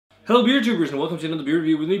Hello beer tubers and welcome to another beer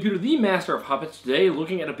review with me, Peter, the master of Hoppets. Today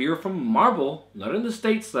looking at a beer from Marble, not in the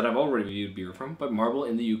States that I've already reviewed beer from, but Marble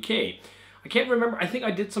in the UK. I can't remember, I think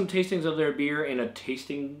I did some tastings of their beer in a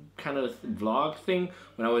tasting kind of vlog thing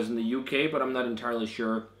when I was in the UK, but I'm not entirely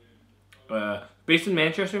sure. Based in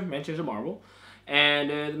Manchester Marble, and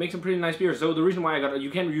they make some pretty nice beers. So the reason why I got it,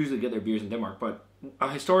 you can't usually get their beers in Denmark, but a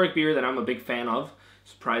historic beer that I'm a big fan of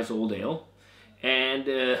is Prize Old Ale.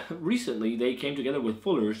 And recently they came together with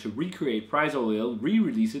Fuller's to recreate Prize Old Ale,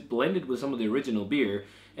 re-release it, blend it with some of the original beer,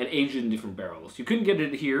 and age it in different barrels. You couldn't get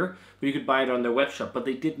it here, but you could buy it on their web shop, but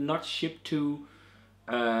they did not ship to,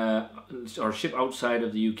 or ship outside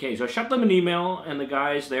of the UK. So I shot them an email, and the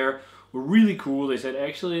guys there were really cool. They said,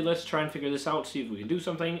 actually, let's try and figure this out, see if we can do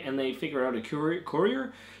something, and they figured out a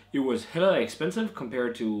courier. It was hella expensive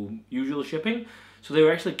compared to usual shipping, so they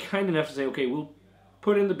were actually kind enough to say, okay, we'll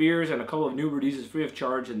put in the beers and a couple of new releases free of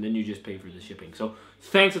charge, and then you just pay for the shipping. So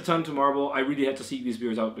thanks a ton to Marble. I really had to seek these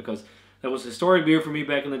beers out because that was a historic beer for me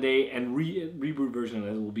back in the day, and rebrewed version of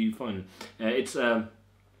that will be fun. It's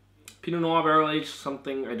Pinot Noir barrel aged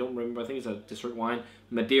something, I don't remember, I think it's a dessert wine,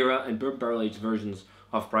 Madeira, and bourbon barrel aged versions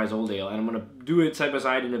of Prize Old Ale. And I'm going to do it side by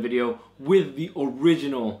side in a video with the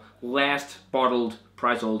original last bottled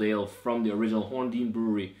Prize Old Ale from the original Horndean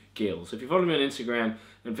Brewery Gale. So if you follow me on Instagram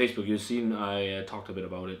and Facebook, you've seen I talked a bit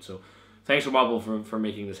about it. So thanks to Marble for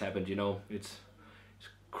making this happen. You know, it's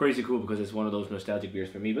crazy cool because it's one of those nostalgic beers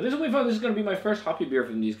for me. But this will be fun. This is going to be my first hoppy beer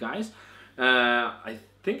from these guys. I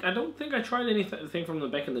don't think I tried anything from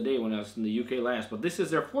them back in the day when I was in the UK last. But this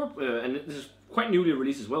is their fourth, and this is quite newly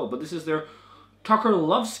released as well. But this is their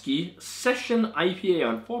Tuckerlovsky Session IPA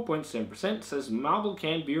on 4.7%. Says Marble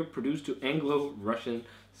canned beer produced to Anglo-Russian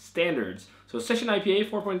standards. So Session IPA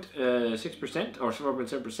 4.6% or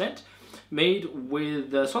 4.7%, made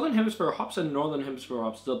with Southern Hemisphere hops and Northern Hemisphere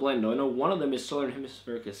hops. The blend. I know one of them is Southern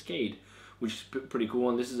Hemisphere Cascade, which is pretty cool,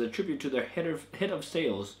 and this is a tribute to their head of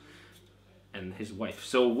sales and his wife.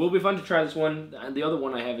 So will be fun to try this one. And the other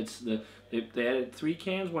one I have, it's they added 3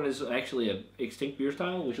 cans. One is actually a extinct beer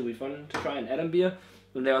style, which will be fun to try, an Adam beer.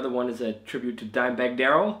 And the other one is a tribute to Dimebag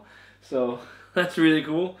Darrell. So that's really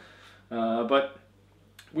cool. But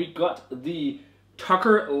we got the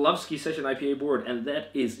Tuckerlovsky Session IPA board, and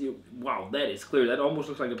that is, wow, that is clear. That almost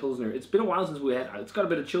looks like a Pilsner. It's been a while since we had, it's got a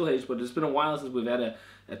bit of chill haze, but it's been a while since we've had a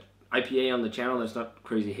IPA on the channel that's not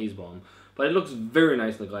crazy haze bomb. But it looks very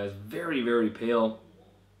nice in the glass. Very, very pale.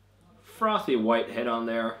 Frothy white head on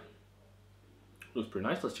there. Looks pretty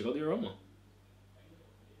nice. Let's check out the aroma.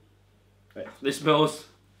 Yeah, this smells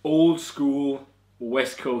old school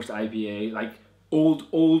West Coast IPA. Like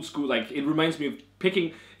old school. Like it reminds me of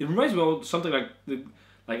it reminds me of something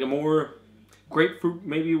like a more grapefruit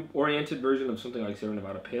maybe oriented version of something like Sierra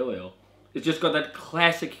Nevada Pale Ale. It's just got that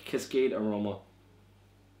classic Cascade aroma.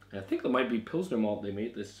 I think it might be Pilsner malt they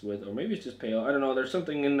made this with, or maybe it's just pale. I don't know. There's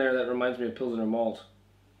something in there that reminds me of Pilsner malt.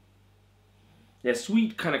 Yeah,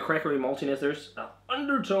 sweet, kind of crackery maltiness. There's an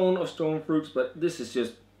undertone of stone fruits, but this is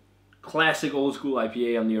just classic old school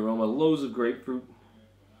IPA on the aroma. Loads of grapefruit.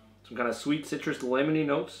 Some kind of sweet citrus lemony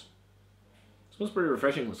notes. Smells pretty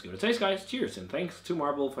refreshing. Let's give it a taste, guys. Cheers, and thanks to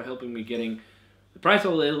Marble for helping me getting the Prize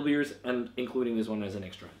Old Ale beers and including this one as an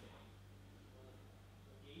extra.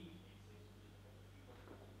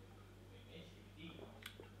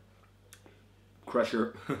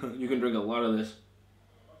 Crusher. You can drink a lot of this.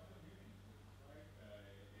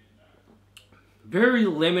 Very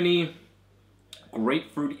lemony,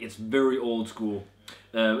 grapefruit. It's very old school.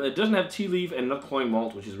 It doesn't have tea leaf and not cloying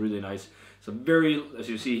malt, which is really nice. It's a very, as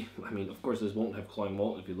you see, I mean, of course this won't have cloying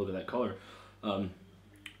malt if you look at that color.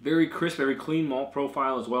 Very crisp, very clean malt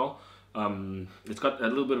profile as well. It's got a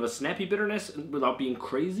little bit of a snappy bitterness without being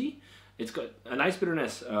crazy. It's got a nice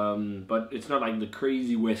bitterness, but it's not like the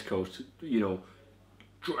crazy West Coast, you know,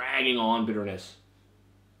 dragging on bitterness.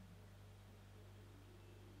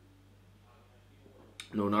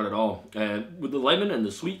 No, not at all. With the lemon and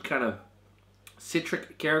the sweet kind of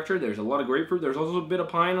citric character, there's a lot of grapefruit. There's also a bit of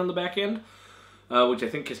pine on the back end, which I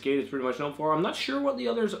think Cascade is pretty much known for. I'm not sure what the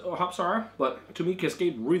other hops are, but to me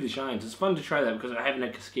Cascade really shines. It's fun to try that because I haven't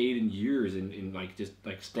had Cascade in years in like just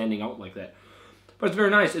like standing out like that. But it's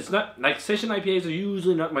very nice. It's not, like Session IPAs are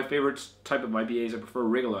usually not my favorite type of IPAs. I prefer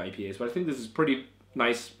regular IPAs, but I think this is pretty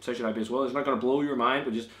nice Session IPA as well. It's not going to blow your mind,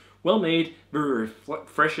 but just well made, very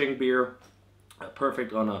refreshing beer.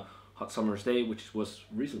 Perfect on a hot summer's day, which was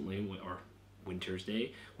recently, or winter's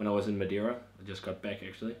day, when I was in Madeira. I just got back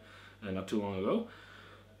actually, not too long ago.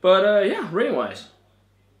 But yeah, rating wise,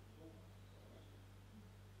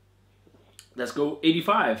 let's go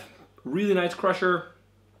 85. Really nice crusher.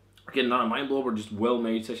 Again, not a mind blower, but just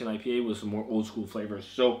well-made session IPA with some more old school flavors.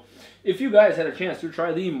 So, if you guys had a chance to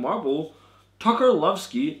try the Marble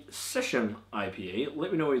Tuckerlovsky Session IPA,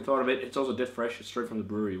 let me know what you thought of it. It's also dead fresh, it's straight from the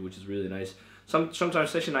brewery, which is really nice. Sometimes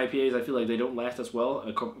session IPAs, I feel like they don't last as well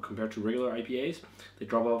compared to regular IPAs. They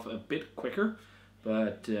drop off a bit quicker,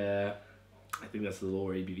 but I think that's the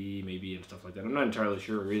lower ABV maybe and stuff like that. I'm not entirely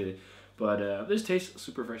sure really, but this tastes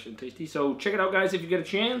super fresh and tasty. So check it out, guys, if you get a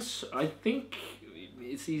chance. I think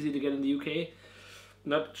it's easy to get in the UK.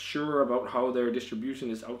 Not sure about how their distribution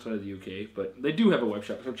is outside of the UK, but they do have a web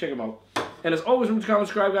shop, so check them out. And as always, remember to comment,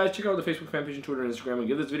 subscribe, guys. Check out the Facebook fan page and Twitter and Instagram, and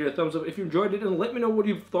give this video a thumbs up if you enjoyed it, and let me know what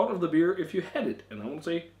you thought of the beer if you had it. And I want to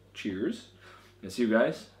say cheers, and see you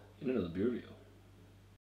guys in another beer review.